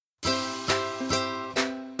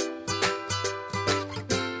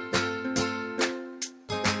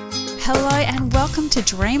Hello and welcome to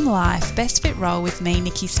Dream Life Best Fit Role with me,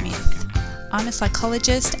 Nikki Smith. I'm a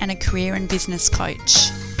psychologist and a career and business coach.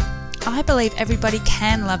 I believe everybody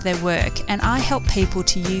can love their work, and I help people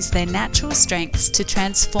to use their natural strengths to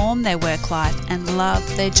transform their work life and love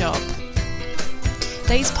their job.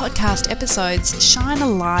 These podcast episodes shine a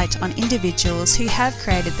light on individuals who have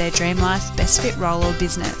created their dream life best fit role or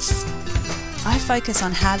business. I focus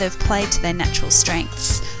on how they've played to their natural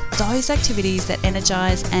strengths, those activities that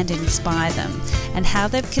energise and inspire them, and how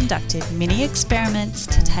they've conducted mini experiments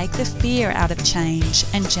to take the fear out of change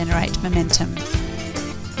and generate momentum.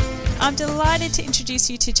 I'm delighted to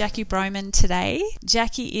introduce you to Jackie Broman today.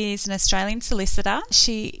 Jackie is an Australian solicitor.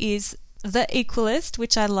 She is the equalist,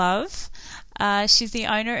 which I love. She's the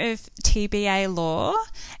owner of TBA Law,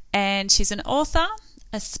 and she's an author,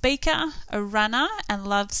 a speaker, a runner, and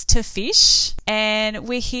loves to fish. And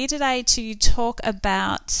we're here today to talk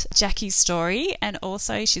about Jackie's story, and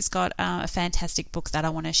also she's got a fantastic book that I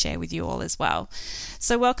want to share with you all as well.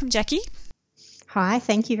 So welcome, Jackie. Hi,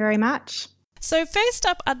 thank you very much. So first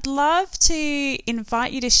up, I'd love to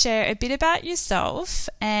invite you to share a bit about yourself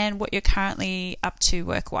and what you're currently up to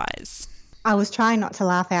work-wise. I was trying not to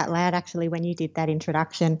laugh out loud actually when you did that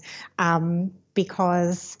introduction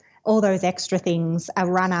because all those extra things, a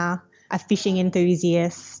runner, a fishing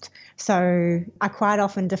enthusiast. So I quite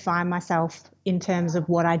often define myself in terms of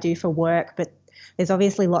what I do for work, but there's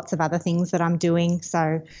obviously lots of other things that I'm doing.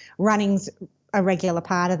 So running's a regular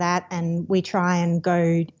part of that, and we try and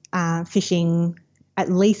go fishing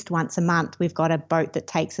at least once a month. We've got a boat that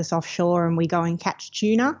takes us offshore and we go and catch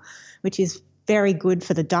tuna, which is very good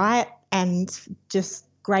for the diet and just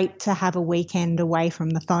great to have a weekend away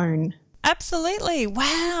from the phone. Absolutely.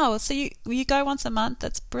 Wow. So you go once a month.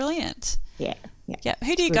 That's brilliant. Yeah.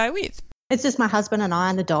 Who do you go with? It's just my husband and I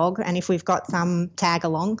and the dog, and if we've got some tag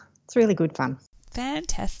along, it's really good fun.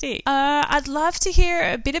 Fantastic. I'd love to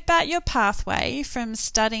hear a bit about your pathway from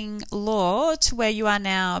studying law to where you are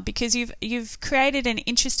now, because you've created an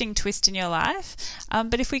interesting twist in your life.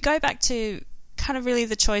 But if we go back to kind of really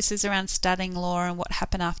the choices around studying law and what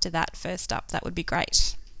happened after that first up, that would be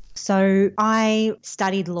great. So I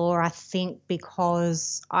studied law, I think,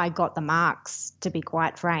 because I got the marks, to be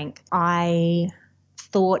quite frank. I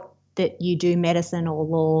thought that you do medicine or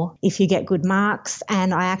law if you get good marks.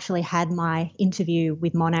 And I actually had my interview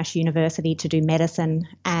with Monash University to do medicine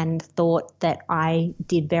and thought that I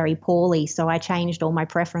did very poorly. So I changed all my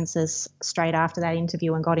preferences straight after that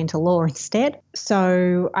interview and got into law instead.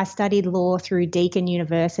 So I studied law through Deakin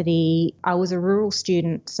University. I was a rural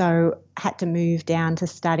student, so had to move down to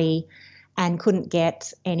study and couldn't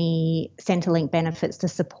get any Centrelink benefits to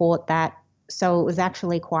support that. So it was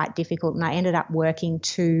actually quite difficult, and I ended up working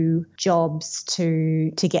 2 jobs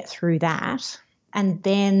to get through that. And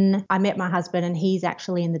then I met my husband, and he's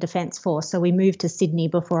actually in the Defence Force. So we moved to Sydney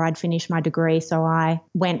before I'd finished my degree. So I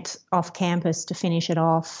went off campus to finish it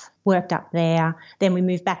off, worked up there. Then we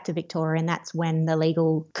moved back to Victoria, and that's when the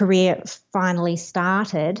legal career finally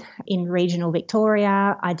started. In regional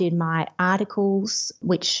Victoria, I did my articles,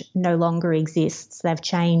 which no longer exists. They've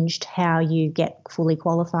changed how you get fully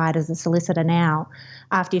qualified as a solicitor now.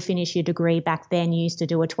 After you finish your degree, back then you used to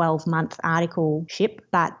do a 12-month articleship,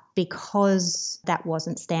 but because that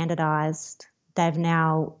wasn't standardised, they've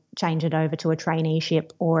now changed it over to a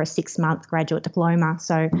traineeship or a 6-month graduate diploma.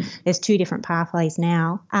 So there's 2 different pathways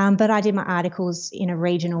now. But I did my articles in a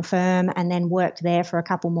regional firm and then worked there for a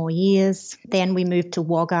couple more years. Then we moved to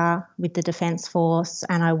Wagga with the Defence Force,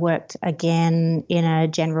 and I worked again in a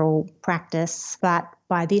general practice. But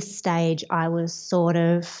by this stage, I was sort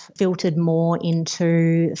of filtered more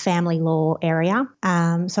into family law area.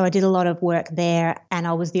 So I did a lot of work there, and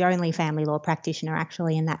I was the only family law practitioner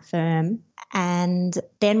actually in that firm. And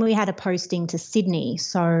then we had a posting to Sydney.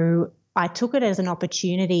 So I took it as an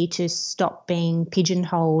opportunity to stop being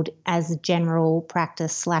pigeonholed as a general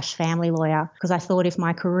practice / family lawyer, because I thought if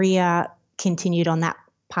my career continued on that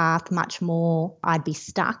path much more, I'd be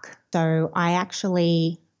stuck. So I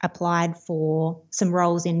actually applied for some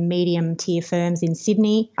roles in medium tier firms in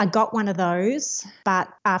Sydney. I got one of those, but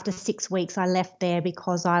after 6 weeks I left there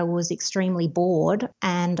because I was extremely bored,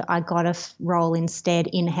 and I got a role instead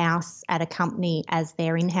in-house at a company as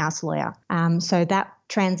their in-house lawyer. So that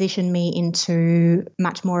transitioned me into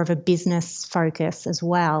much more of a business focus as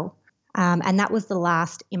well. And that was the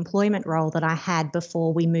last employment role that I had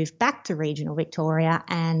before we moved back to regional Victoria,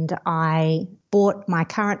 and I bought my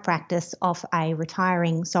current practice off a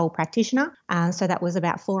retiring sole practitioner. So that was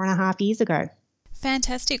about 4.5 years ago.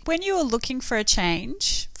 Fantastic. When you were looking for a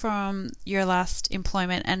change from your last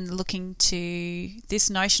employment and looking to this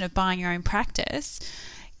notion of buying your own practice,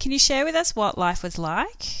 can you share with us what life was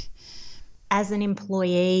like? as an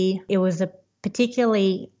employee, it was a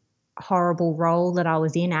particularly horrible role that I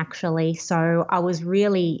was in, actually. So I was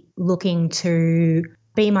really looking to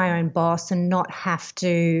be my own boss and not have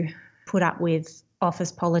to put up with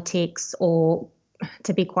office politics or,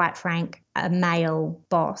 to be quite frank, a male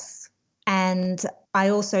boss. And I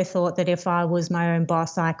also thought that if I was my own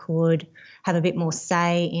boss, I could have a bit more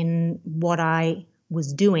say in what I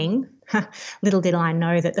was doing. Little did I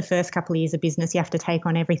know that the first couple of years of business, you have to take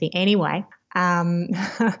on everything anyway.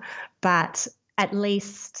 But at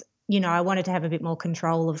least, I wanted to have a bit more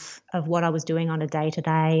control of what I was doing on a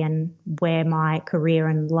day-to-day and where my career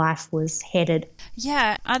and life was headed.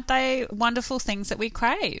 Yeah, aren't they wonderful things that we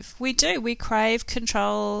crave? We do. We crave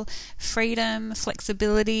control, freedom,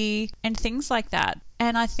 flexibility, and things like that.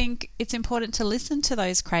 And I think it's important to listen to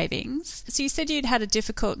those cravings. So you said you'd had a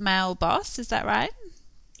difficult male boss, is that right?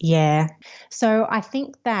 Yeah. So I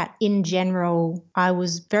think that in general, I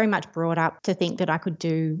was very much brought up to think that I could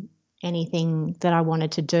do anything that I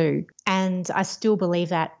wanted to do. And I still believe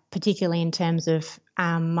that, particularly in terms of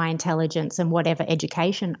my intelligence and whatever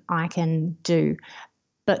education I can do.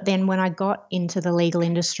 But then when I got into the legal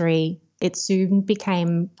industry, it soon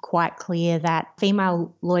became quite clear that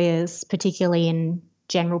female lawyers, particularly in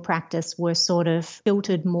general practice, were sort of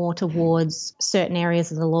filtered more towards certain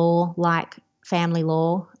areas of the law, like family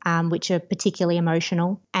law, which are particularly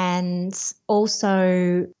emotional. And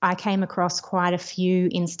also I came across quite a few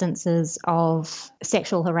instances of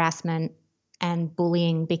sexual harassment and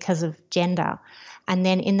bullying because of gender. And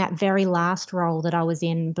then in that very last role that I was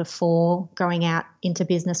in before going out into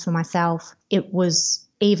business for myself, it was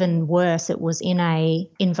even worse. It was in a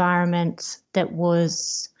environment that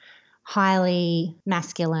was highly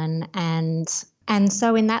masculine. And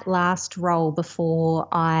so in that last role before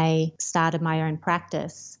I started my own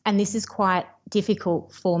practice, and this is quite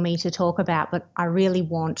difficult for me to talk about, but I really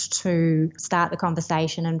want to start the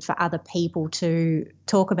conversation and for other people to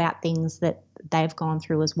talk about things that they've gone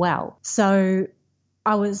through as well. So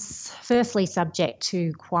I was firstly subject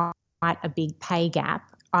to quite a big pay gap.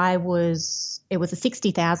 It was a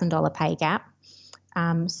 $60,000 pay gap.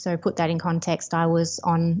 So put that in context, I was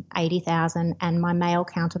on 80,000 and my male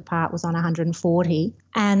counterpart was on 140.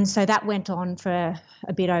 And so that went on for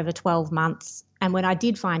a bit over 12 months. And when I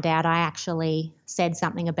did find out, I actually said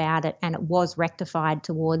something about it and it was rectified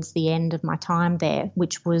towards the end of my time there,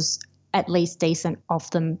 which was at least decent of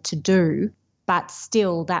them to do. But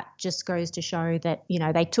still, that just goes to show that,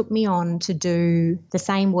 they took me on to do the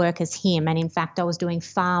same work as him. And in fact, I was doing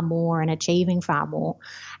far more and achieving far more.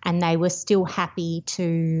 And they were still happy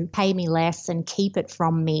to pay me less and keep it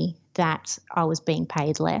from me that I was being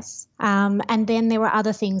paid less. And then there were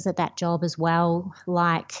other things at that job as well,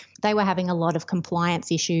 like they were having a lot of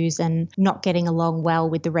compliance issues and not getting along well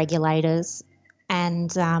with the regulators.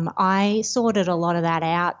 And I sorted a lot of that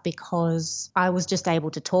out because I was just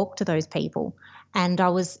able to talk to those people and I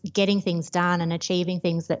was getting things done and achieving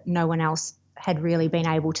things that no one else had really been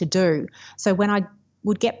able to do. So when I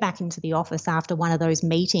would get back into the office after one of those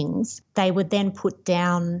meetings, they would then put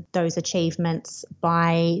down those achievements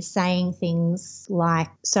by saying things like,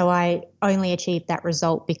 so I only achieved that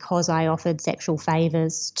result because I offered sexual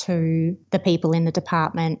favours to the people in the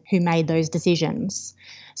department who made those decisions.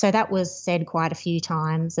 So that was said quite a few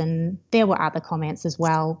times, and there were other comments as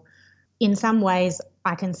well. In some ways,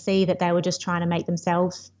 I can see that they were just trying to make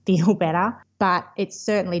themselves feel better, but it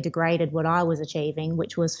certainly degraded what I was achieving,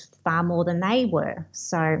 which was far more than they were.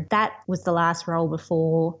 So that was the last role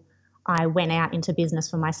before I went out into business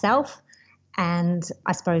for myself. And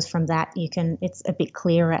I suppose from that, it's a bit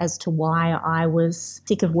clearer as to why I was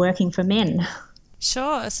sick of working for men.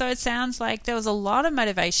 Sure. So it sounds like there was a lot of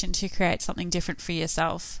motivation to create something different for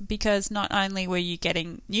yourself, because not only were you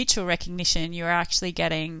getting mutual recognition, you were actually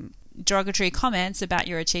getting derogatory comments about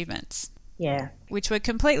your achievements. Yeah. Which were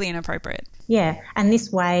completely inappropriate. Yeah. And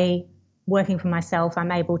this way, working for myself,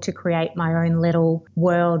 I'm able to create my own little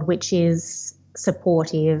world, which is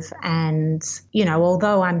supportive. And,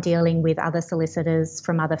 although I'm dealing with other solicitors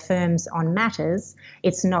from other firms on matters,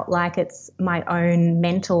 it's not like it's my own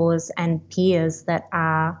mentors and peers that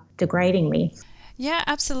are degrading me. Yeah,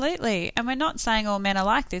 absolutely. And we're not saying all men are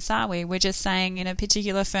like this, are we? We're just saying in a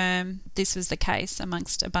particular firm, this was the case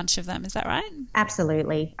amongst a bunch of them. Is that right?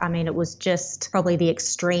 Absolutely. I mean, it was just probably the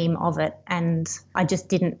extreme of it. And I just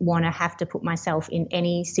didn't want to have to put myself in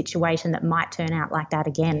any situation that might turn out like that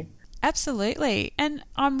again. Absolutely. And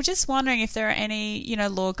I'm just wondering if there are any,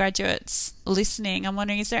 law graduates listening. I'm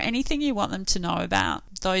wondering, is there anything you want them to know about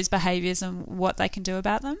those behaviours and what they can do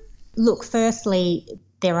about them? Look, firstly,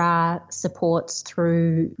 there are supports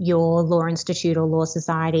through your law institute or law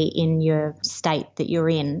society in your state that you're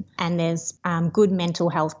in, and there's good mental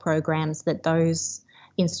health programs that those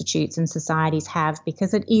institutes and societies have,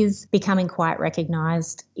 because it is becoming quite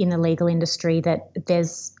recognised in the legal industry that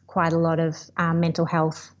there's quite a lot of mental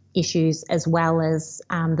health issues, as well as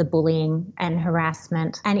the bullying and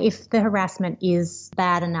harassment. And if the harassment is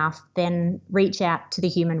bad enough, then reach out to the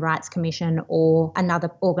Human Rights Commission or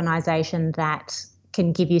another organisation that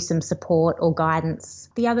can give you some support or guidance.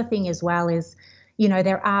 The other thing as well is,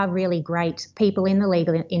 there are really great people in the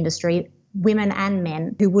legal industry, women and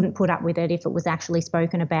men, who wouldn't put up with it if it was actually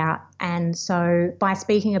spoken about. And so by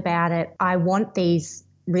speaking about it, I want these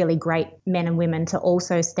really great men and women to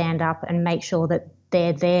also stand up and make sure that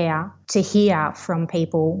they're there to hear from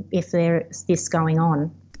people if there's this going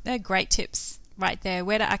on. They're great tips right there,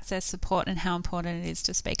 where to access support and how important it is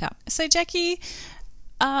to speak up. So Jackie,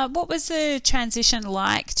 what was the transition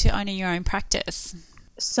like to owning your own practice?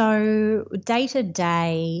 So day to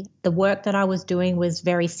day, the work that I was doing was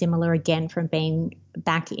very similar again from being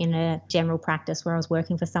back in a general practice where I was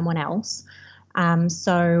working for someone else.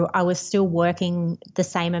 So I was still working the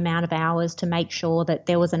same amount of hours to make sure that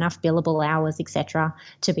there was enough billable hours, etc.,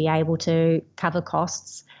 to be able to cover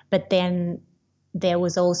costs. But then there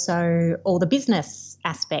was also all the business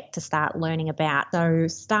aspect to start learning about. So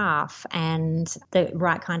staff and the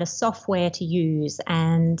right kind of software to use,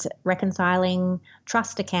 and reconciling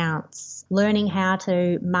trust accounts, learning how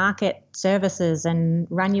to market services and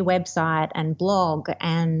run your website and blog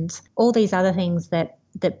and all these other things that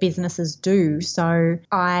businesses do. So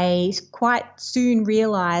I quite soon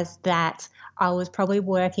realised that I was probably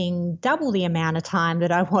working double the amount of time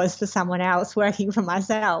that I was for someone else working for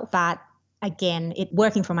myself. But again,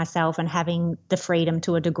 working for myself and having the freedom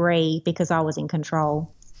to a degree because I was in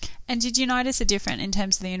control. And did you notice a difference in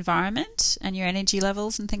terms of the environment and your energy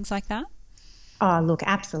levels and things like that? Oh, look,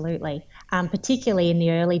 absolutely. Particularly in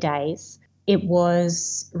the early days, it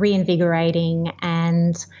was reinvigorating,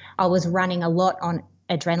 and I was running a lot on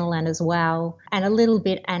adrenaline as well, and a little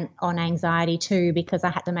bit on anxiety too, because I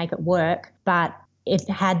had to make it work, but it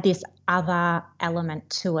had this other element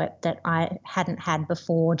to it that I hadn't had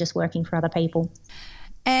before, just working for other people.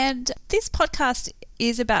 And this podcast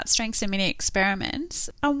is about strengths and mini experiments.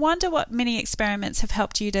 I wonder what mini experiments have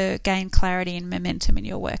helped you to gain clarity and momentum in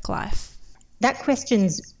your work life. That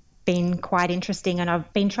question's been quite interesting, and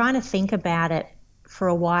I've been trying to think about it for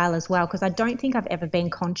a while as well, because I don't think I've ever been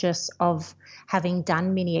conscious of having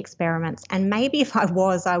done mini experiments. And maybe if I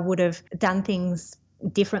was, I would have done things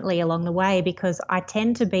differently along the way, because I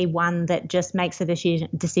tend to be one that just makes a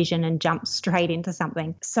decision and jumps straight into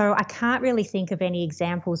something. So I can't really think of any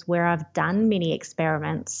examples where I've done mini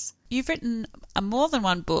experiments. You've written more than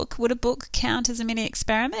one book. Would a book count as a mini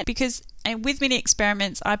experiment? Because with mini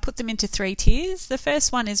experiments, I put them into 3 tiers. The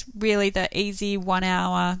first one is really the easy 1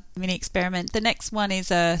 hour mini experiment. The next one is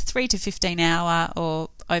a 3 to 15 hour or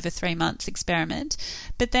over 3 months experiment.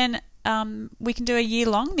 But then we can do a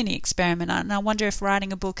year-long mini experiment, and I wonder if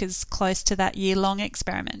writing a book is close to that year-long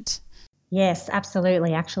experiment. Yes,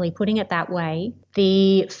 absolutely. Actually, putting it that way,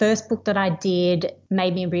 the first book that I did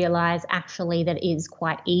made me realise actually that it is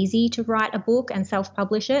quite easy to write a book and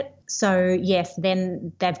self-publish it. So yes,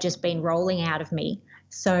 then they've just been rolling out of me.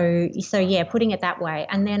 So yeah, putting it that way.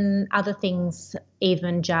 And then other things,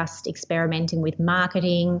 even just experimenting with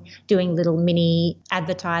marketing, doing little mini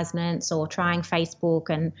advertisements or trying Facebook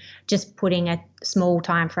and just putting a small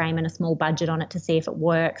time frame and a small budget on it to see if it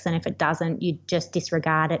works. And if it doesn't, you just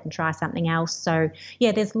disregard it and try something else. So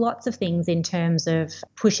yeah, there's lots of things in terms of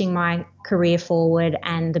pushing my career forward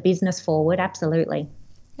and the business forward. Absolutely.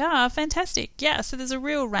 Yeah, fantastic. Yeah, so there's a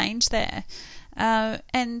real range there.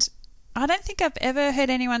 And I don't think I've ever heard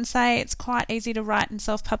anyone say it's quite easy to write and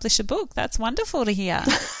self-publish a book. That's wonderful to hear.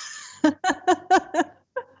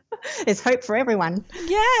 There's hope for everyone.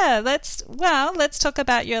 Yeah, let's talk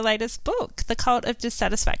about your latest book, The Cult of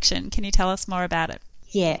Dissatisfaction. Can you tell us more about it?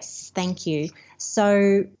 Yes, thank you.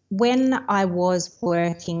 So when I was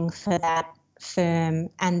working for that firm,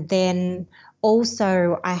 and then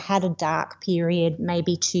also I had a dark period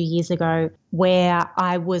maybe 2 years ago where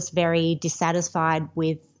I was very dissatisfied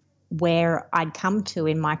with where I'd come to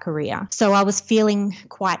in my career. So I was feeling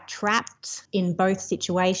quite trapped in both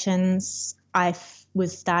situations. I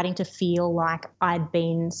was starting to feel like I'd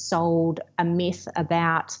been sold a myth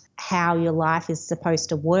about how your life is supposed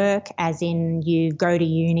to work, as in you go to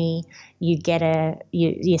uni, you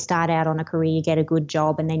start out on a career, you get a good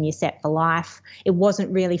job, and then you're set for life. It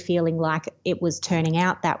wasn't really feeling like it was turning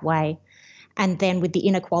out that way. And then with the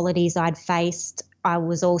inequalities I'd faced, I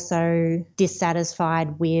was also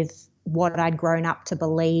dissatisfied with what I'd grown up to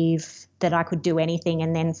believe, that I could do anything,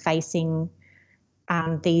 and then facing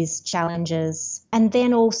these challenges. And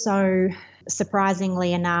then also,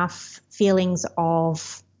 surprisingly enough, feelings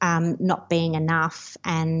of not being enough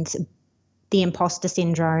and the imposter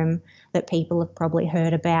syndrome that people have probably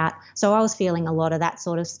heard about. So I was feeling a lot of that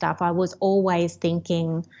sort of stuff. I was always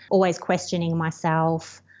thinking, always questioning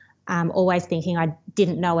myself, always thinking I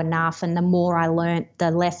didn't know enough, and the more I learnt,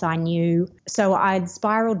 the less I knew. So I'd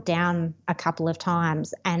spiraled down a couple of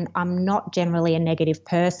times, and I'm not generally a negative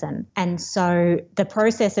person. And so the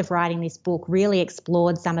process of writing this book really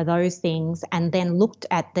explored some of those things, and then looked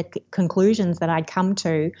at the conclusions that I'd come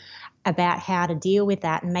to about how to deal with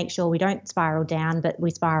that and make sure we don't spiral down, but we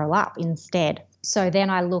spiral up instead. So then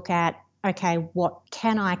I look at, okay, what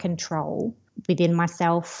can I control within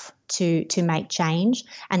myself to make change,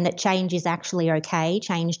 and that change is actually okay.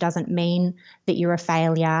 Change doesn't mean that you're a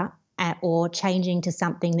failure, or changing to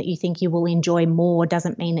something that you think you will enjoy more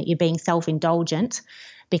doesn't mean that you're being self-indulgent,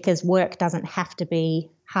 because work doesn't have to be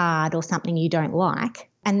hard or something you don't like.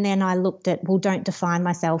 And then I looked at, well, don't define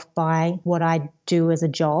myself by what I do as a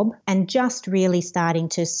job, and just really starting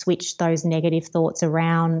to switch those negative thoughts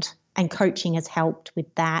around, and coaching has helped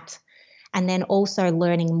with that. And then also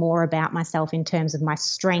learning more about myself in terms of my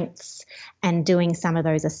strengths, and doing some of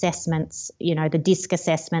those assessments, you know, the DISC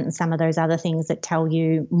assessment and some of those other things that tell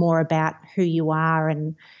you more about who you are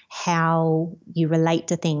and how you relate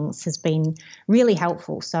to things has been really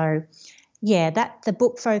helpful. So yeah, that the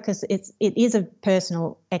book focus, it is a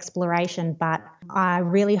personal exploration, but I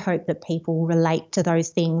really hope that people relate to those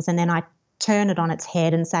things, and then I turn it on its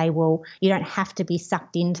head and say, well, you don't have to be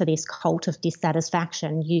sucked into this cult of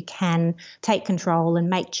dissatisfaction. You can take control and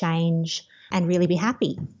make change and really be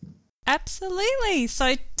happy. Absolutely.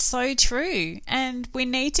 So true. And we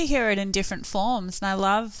need to hear it in different forms. And I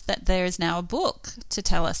love that there is now a book to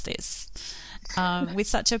tell us this. With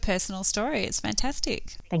such a personal story. It's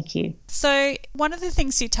fantastic. Thank you. So one of the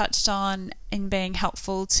things you touched on in being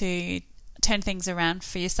helpful to turn things around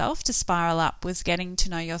for yourself, to spiral up, was getting to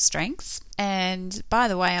know your strengths. And by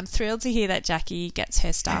the way, I'm thrilled to hear that Jackie gets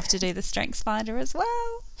her staff to do the Strengths Finder as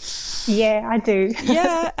well. Yeah, I do.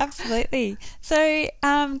 Yeah, absolutely. So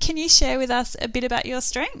can you share with us a bit about your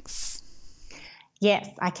strengths? Yes,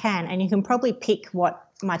 I can. And you can probably pick what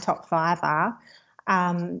my top 5 are.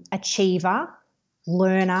 Achiever,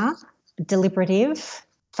 learner, deliberative,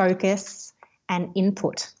 focus, and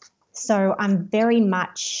input. So I'm very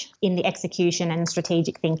much in the execution and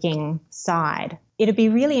strategic thinking side. It'd be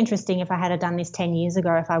really interesting if I had done this 10 years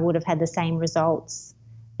ago, if I would have had the same results,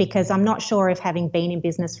 because I'm not sure if having been in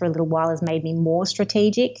business for a little while has made me more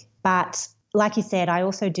strategic. But like you said, I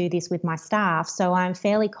also do this with my staff. So I'm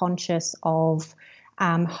fairly conscious of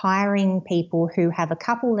hiring people who have a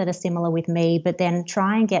couple that are similar with me, but then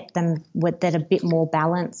try and get them that are a bit more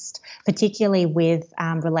balanced, particularly with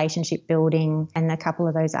relationship building and a couple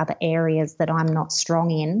of those other areas that I'm not strong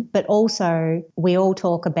in. But also we all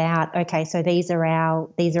talk about, okay, so these are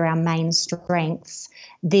our main strengths.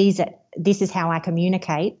 This is how I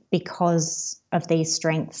communicate because of these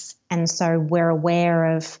strengths. And so we're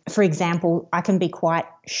aware of, for example, I can be quite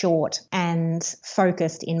short and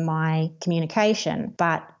focused in my communication,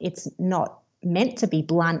 but it's not meant to be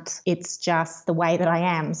blunt. It's just the way that I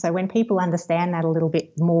am. So when people understand that a little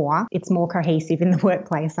bit more, it's more cohesive in the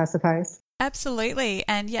workplace, I suppose. Absolutely.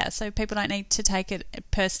 And yeah, so people don't need to take it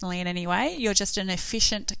personally in any way. You're just an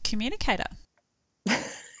efficient communicator.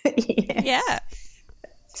 Yeah.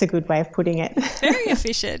 It's a good way of putting it. Very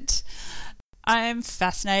efficient. I'm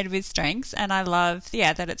fascinated with strengths, and I love,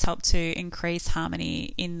 that it's helped to increase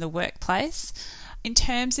harmony in the workplace. In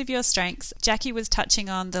terms of your strengths, Jackie was touching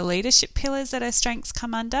on the leadership pillars that our strengths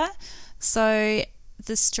come under. So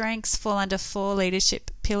the strengths fall under 4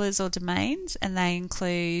 leadership pillars or domains, and they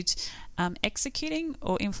include executing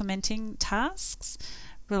or implementing tasks,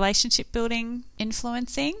 relationship building,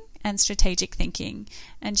 influencing, and strategic thinking.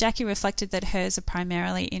 And Jackie reflected that hers are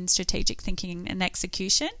primarily in strategic thinking and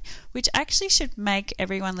execution, which actually should make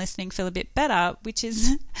everyone listening feel a bit better, which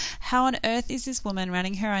is how on earth is this woman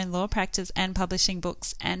running her own law practice and publishing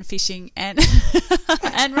books and fishing and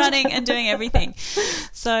and running and doing everything.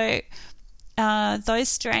 So those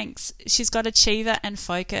strengths, she's got achiever and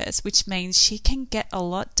focus, which means she can get a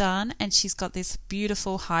lot done, and she's got this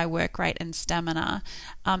beautiful high work rate and stamina,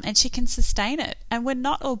 and she can sustain it. And we're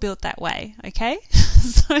not all built that way, okay?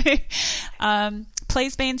 So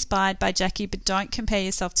please be inspired by Jackie, but don't compare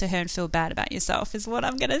yourself to her and feel bad about yourself, is what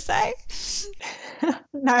I'm going to say.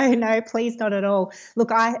 No, please not at all.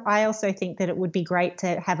 Look, I also think that it would be great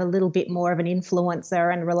to have a little bit more of an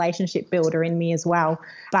influencer and relationship builder in me as well.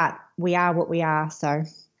 But we are what we are, so.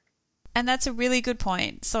 And that's a really good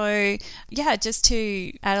point. So, yeah, just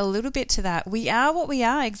to add a little bit to that, we are what we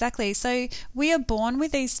are, exactly. So we are born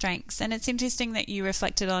with these strengths. And it's interesting that you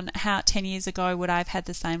reflected on how 10 years ago would I have had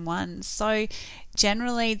the same ones. So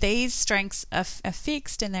generally, these strengths are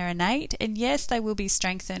fixed and they're innate. And yes, they will be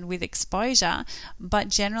strengthened with exposure, but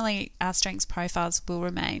generally our strengths profiles will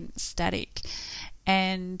remain static.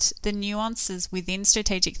 And the nuances within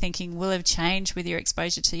strategic thinking will have changed with your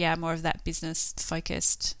exposure to, more of that business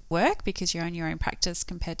focused work because you're in your own practice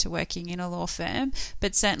compared to working in a law firm.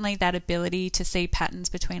 But certainly that ability to see patterns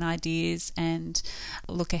between ideas and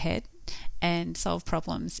look ahead and solve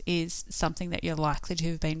problems is something that you're likely to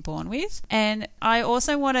have been born with. And I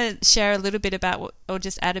also want to share a little bit about or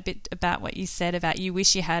just add a bit about what you said about you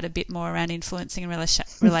wish you had a bit more around influencing and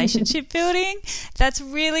relationship building. That's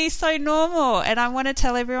really so normal. And I want to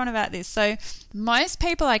tell everyone about this. So most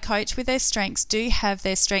people I coach with their strengths do have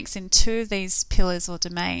their strengths in two of these pillars or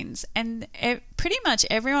domains. And pretty much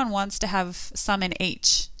everyone wants to have some in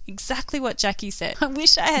each. Exactly what Jackie said. I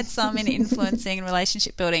wish I had some in influencing and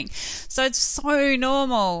relationship building. So it's so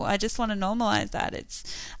normal. I just want to normalize that. It's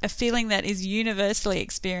a feeling that is universally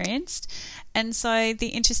experienced. And so the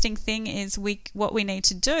interesting thing is what we need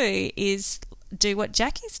to do is do what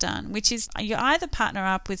Jackie's done, which is you either partner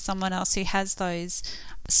up with someone else who has those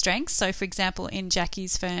strengths. So, for example, in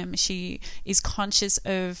Jackie's firm, she is conscious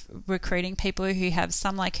of recruiting people who have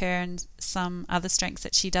some like her and some other strengths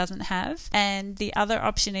that she doesn't have. And the other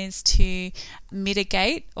option is to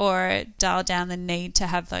mitigate or dial down the need to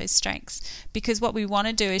have those strengths. Because what we want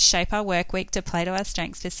to do is shape our work week to play to our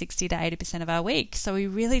strengths for 60 to 80% of our week. So we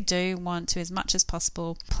really do want to, as much as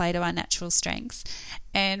possible, play to our natural strengths.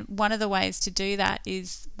 And one of the ways to do that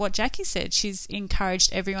is what Jackie said. She's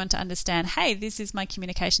encouraged everyone to understand, hey, this is my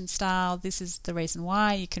communication style. This is the reason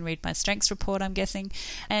why. You can read my strengths report, I'm guessing.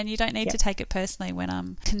 And you don't need to take it personally when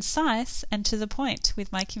I'm concise and to the point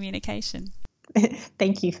with my communication.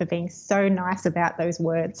 Thank you for being so nice about those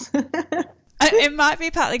words. It might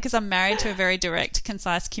be partly because I'm married to a very direct,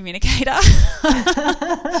 concise communicator.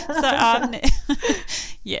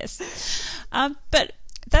 Yes. But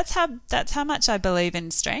that's how much I believe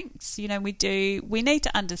in strengths. You know, we need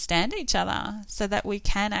to understand each other so that we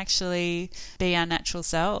can actually be our natural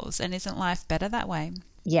selves. And isn't life better that way?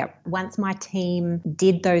 Yeah. Once my team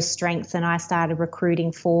did those strengths and I started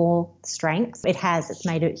recruiting for strengths, it's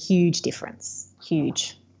made a huge difference.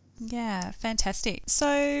 Huge. Yeah, fantastic.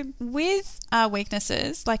 So with our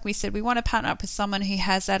weaknesses, like we said, we want to partner up with someone who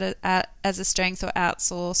has that as a strength or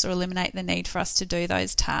outsource or eliminate the need for us to do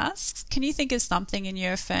those tasks. Can you think of something in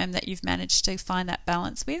your firm that you've managed to find that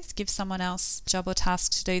balance with? Give someone else a job or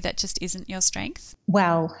task to do that just isn't your strength?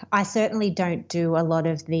 Well, I certainly don't do a lot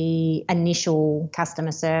of the initial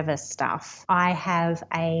customer service stuff. I have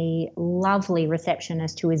a lovely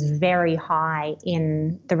receptionist who is very high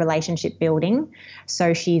in the relationship building.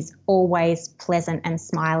 So she's always pleasant and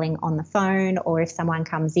smiling on the phone, or if someone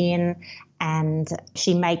comes in, and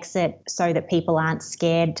she makes it so that people aren't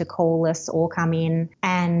scared to call us or come in,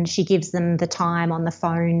 and she gives them the time on the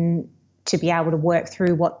phone to be able to work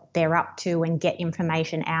through what they're up to and get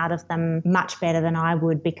information out of them much better than I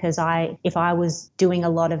would, because if I was doing a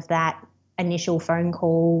lot of that initial phone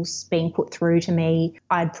calls being put through to me,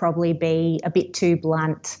 I'd probably be a bit too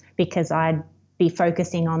blunt because I'd be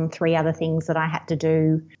focusing on 3 other things that I had to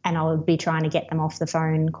do, and I would be trying to get them off the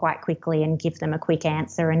phone quite quickly and give them a quick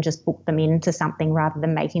answer and just book them into something rather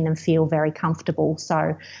than making them feel very comfortable.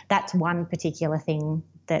 So that's one particular thing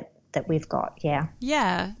that we've got, yeah.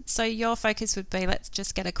 Yeah, so your focus would be let's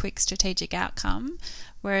just get a quick strategic outcome,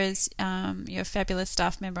 whereas your fabulous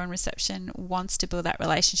staff member on reception wants to build that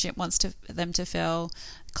relationship, wants them to feel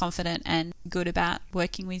confident and good about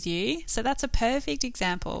working with you. So that's a perfect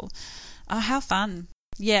example. Oh, how fun.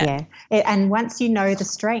 Yeah. And once you know the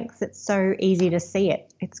strengths, it's so easy to see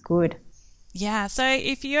it. It's good. Yeah. So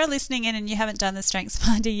if you're listening in and you haven't done the Strengths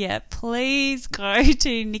Finder yet, please go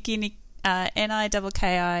to Nikki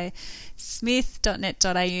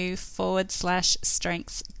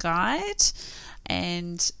smith.net.au/strengths guide,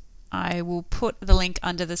 and I will put the link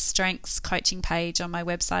under the Strengths coaching page on my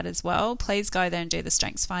website as well. Please go there and do the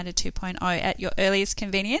Strengths Finder 2.0 at your earliest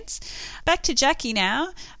convenience. Back to Jackie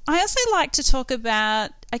now. I also like to talk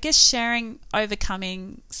about, I guess,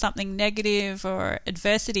 overcoming something negative or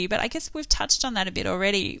adversity, but I guess we've touched on that a bit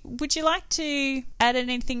already. Would you like to add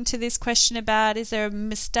anything to this question about, is there a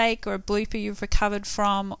mistake or a blooper you've recovered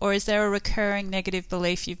from, or is there a recurring negative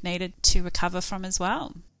belief you've needed to recover from as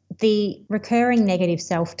well? the recurring negative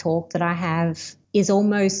self-talk that I have is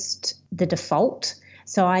almost the default.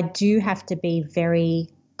 So I do have to be very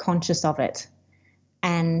conscious of it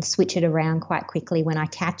and switch it around quite quickly when I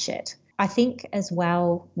catch it. I think as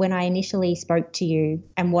well, when I initially spoke to you,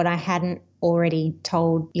 and what I hadn't already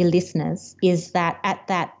told your listeners is that at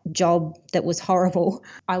that job that was horrible,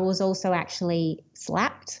 I was also actually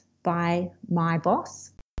slapped by my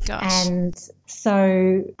boss. Gosh. And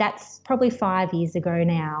so that's probably 5 years ago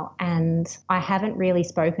now, and I haven't really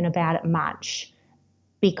spoken about it much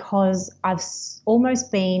because I've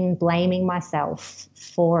almost been blaming myself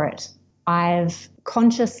for it. I've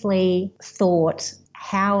consciously thought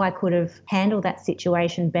how I could have handled that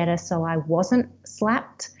situation better so I wasn't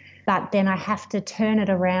slapped. But then I have to turn it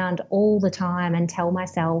around all the time and tell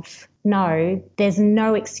myself, no, there's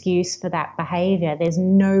no excuse for that behaviour. There's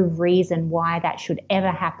no reason why that should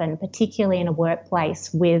ever happen, particularly in a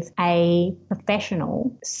workplace with a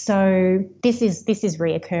professional. So this is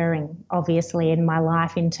reoccurring, obviously, in my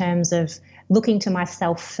life in terms of looking to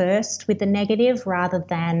myself first with the negative rather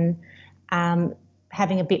than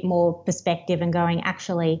having a bit more perspective and going,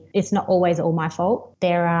 actually, it's not always all my fault.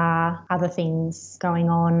 There are other things going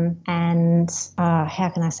on, and how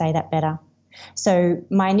can I say that better? So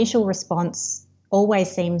my initial response always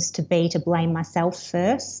seems to be to blame myself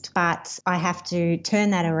first, but I have to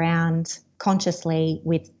turn that around consciously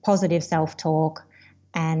with positive self-talk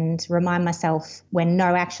and remind myself when,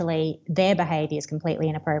 no, actually, their behaviour is completely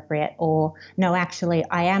inappropriate, or no, actually,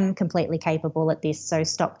 I am completely capable at this, so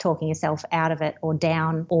stop talking yourself out of it or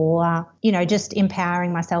down, or, just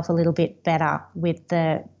empowering myself a little bit better with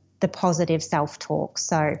the positive self-talk.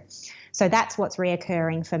 So that's what's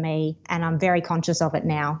reoccurring for me, and I'm very conscious of it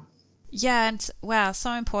now. Yeah, and wow,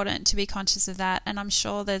 so important to be conscious of that. And I'm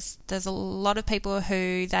sure there's a lot of people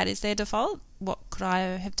who that is their default. What could I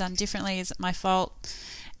have done differently? Is it my fault?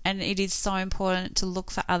 And it is so important to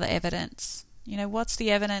look for other evidence. What's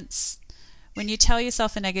the evidence? When you tell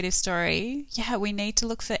yourself a negative story, we need to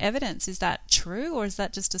look for evidence. Is that true, or is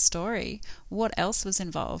that just a story? What else was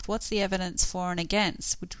involved? What's the evidence for and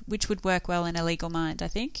against, which would work well in a legal mind, I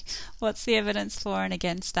think. What's the evidence for and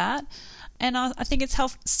against that? And I think it's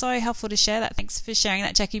so helpful to share that. Thanks for sharing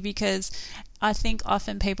that, Jackie, because I think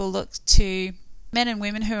often people look to men and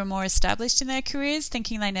women who are more established in their careers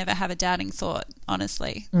thinking they never have a doubting thought,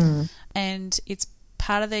 honestly. And it's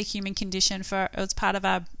part of the human condition, it's part of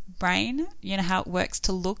our brain, how it works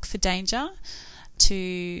to look for danger,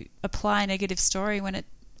 to apply a negative story when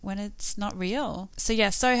it's not real. So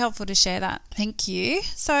so helpful to share that. Thank you.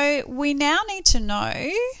 So we now need to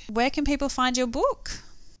know, where can people find your book?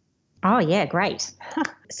 Oh, yeah, great.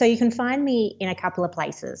 So you can find me in a couple of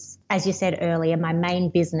places. As you said earlier, my main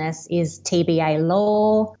business is TBA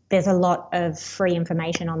Law. There's a lot of free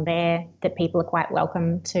information on there that people are quite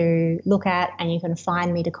welcome to look at, and you can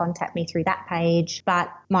find me to contact me through that page.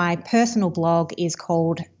 But my personal blog is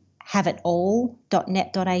called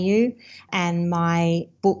haveitall.net.au, and my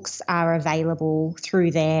books are available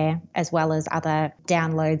through there as well as other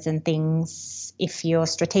downloads and things. If you're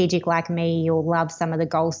strategic like me, you'll love some of the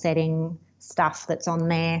goal setting stuff that's on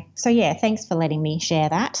there. So thanks for letting me share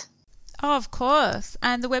that. Oh, of course.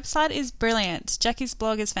 And the website is brilliant. Jackie's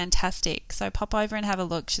blog is fantastic. So pop over and have a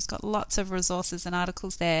look. She's got lots of resources and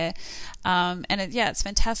articles there. And it's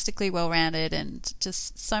fantastically well-rounded and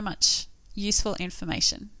just so much useful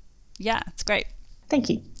information. Yeah, it's great. Thank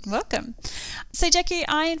you. Welcome. So, Jackie,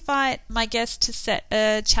 I invite my guests to set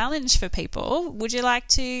a challenge for people. Would you like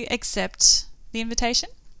to accept the invitation?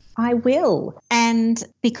 I will. And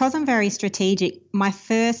because I'm very strategic, my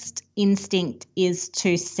first instinct is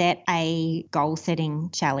to set a goal-setting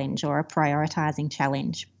challenge or a prioritising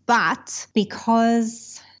challenge. But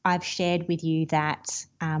because I've shared with you that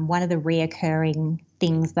one of the reoccurring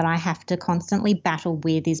things that I have to constantly battle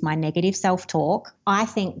with is my negative self-talk, I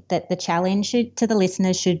think that the challenge to the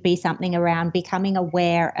listeners should be something around becoming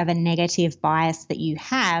aware of a negative bias that you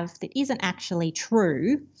have that isn't actually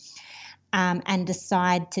true, and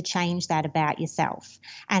decide to change that about yourself.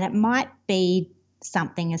 And it might be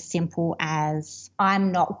something as simple as,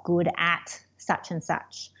 I'm not good at such and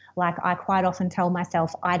such. Like, I quite often tell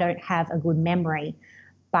myself I don't have a good memory,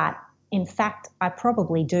 but in fact, I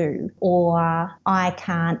probably do, or I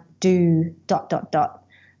can't do ...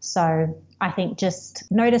 So I think just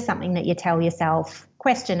notice something that you tell yourself,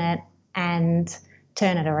 question it, and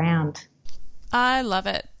turn it around. I love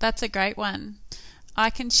it. That's a great one. I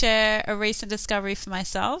can share a recent discovery for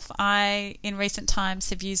myself. I, in recent times,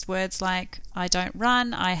 have used words like, I don't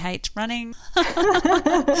run, I hate running.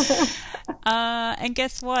 And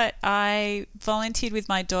guess what? I volunteered with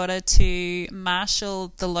my daughter to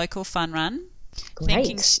marshal the local fun run.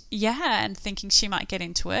 Great. Thinking she might get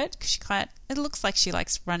into it because it looks like she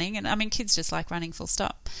likes running, and I mean kids just like running full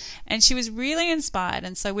stop. And she was really inspired,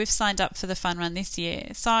 and so we've signed up for the fun run this year.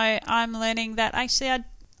 So I'm learning that actually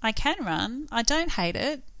I can run. I don't hate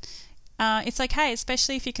it. It's okay,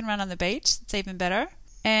 especially if you can run on the beach. It's even better.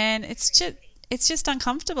 And it's just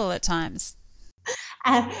uncomfortable at times.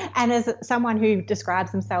 And as someone who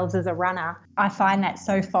describes themselves as a runner, I find that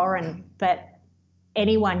so foreign, but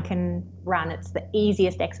anyone can run. It's the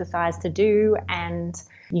easiest exercise to do, and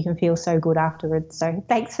you can feel so good afterwards. So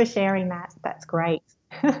thanks for sharing that. That's great.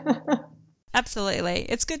 Absolutely.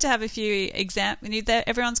 It's good to have a few examples.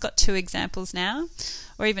 Everyone's got 2 examples now,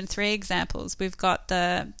 or even 3 examples. We've got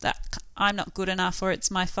the I'm not good enough or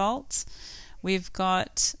it's my fault. We've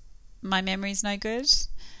got my memory's no good.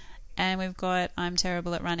 And we've got I'm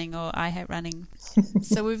terrible at running or I hate running.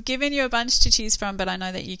 So we've given you a bunch to choose from, but I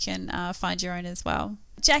know that you can find your own as well.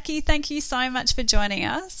 Jackie, thank you so much for joining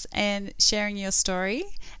us and sharing your story.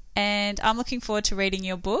 And I'm looking forward to reading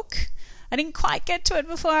your book. I didn't quite get to it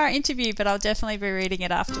before our interview, but I'll definitely be reading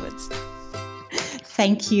it afterwards.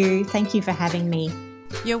 Thank you. Thank you for having me.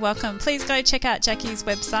 You're welcome. Please go check out Jackie's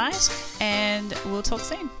website and we'll talk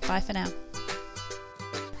soon. Bye for now.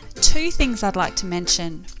 2 things I'd like to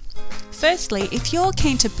mention. Firstly, if you're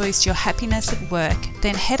keen to boost your happiness at work,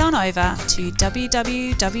 then head on over to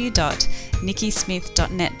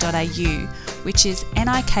www.nikkismith.net.au, which is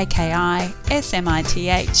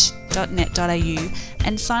nikkismith.net.au,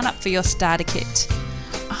 and sign up for your starter kit.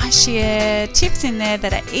 I share tips in there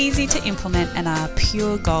that are easy to implement and are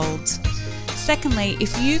pure gold. Secondly,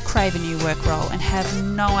 if you crave a new work role and have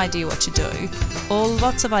no idea what to do, or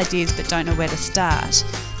lots of ideas but don't know where to start,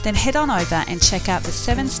 then head on over and check out the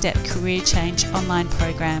 7-Step Career Change online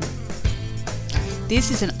program. This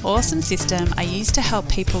is an awesome system I use to help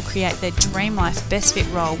people create their dream life best fit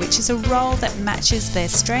role, which is a role that matches their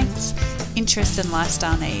strengths, interests and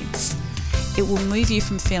lifestyle needs. It will move you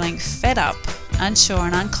from feeling fed up, unsure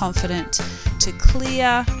and unconfident to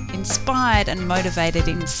clear, inspired and motivated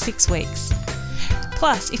in 6 weeks.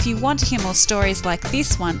 Plus, if you want to hear more stories like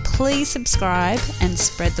this one, please subscribe and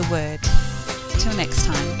spread the word. Till next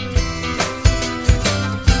time.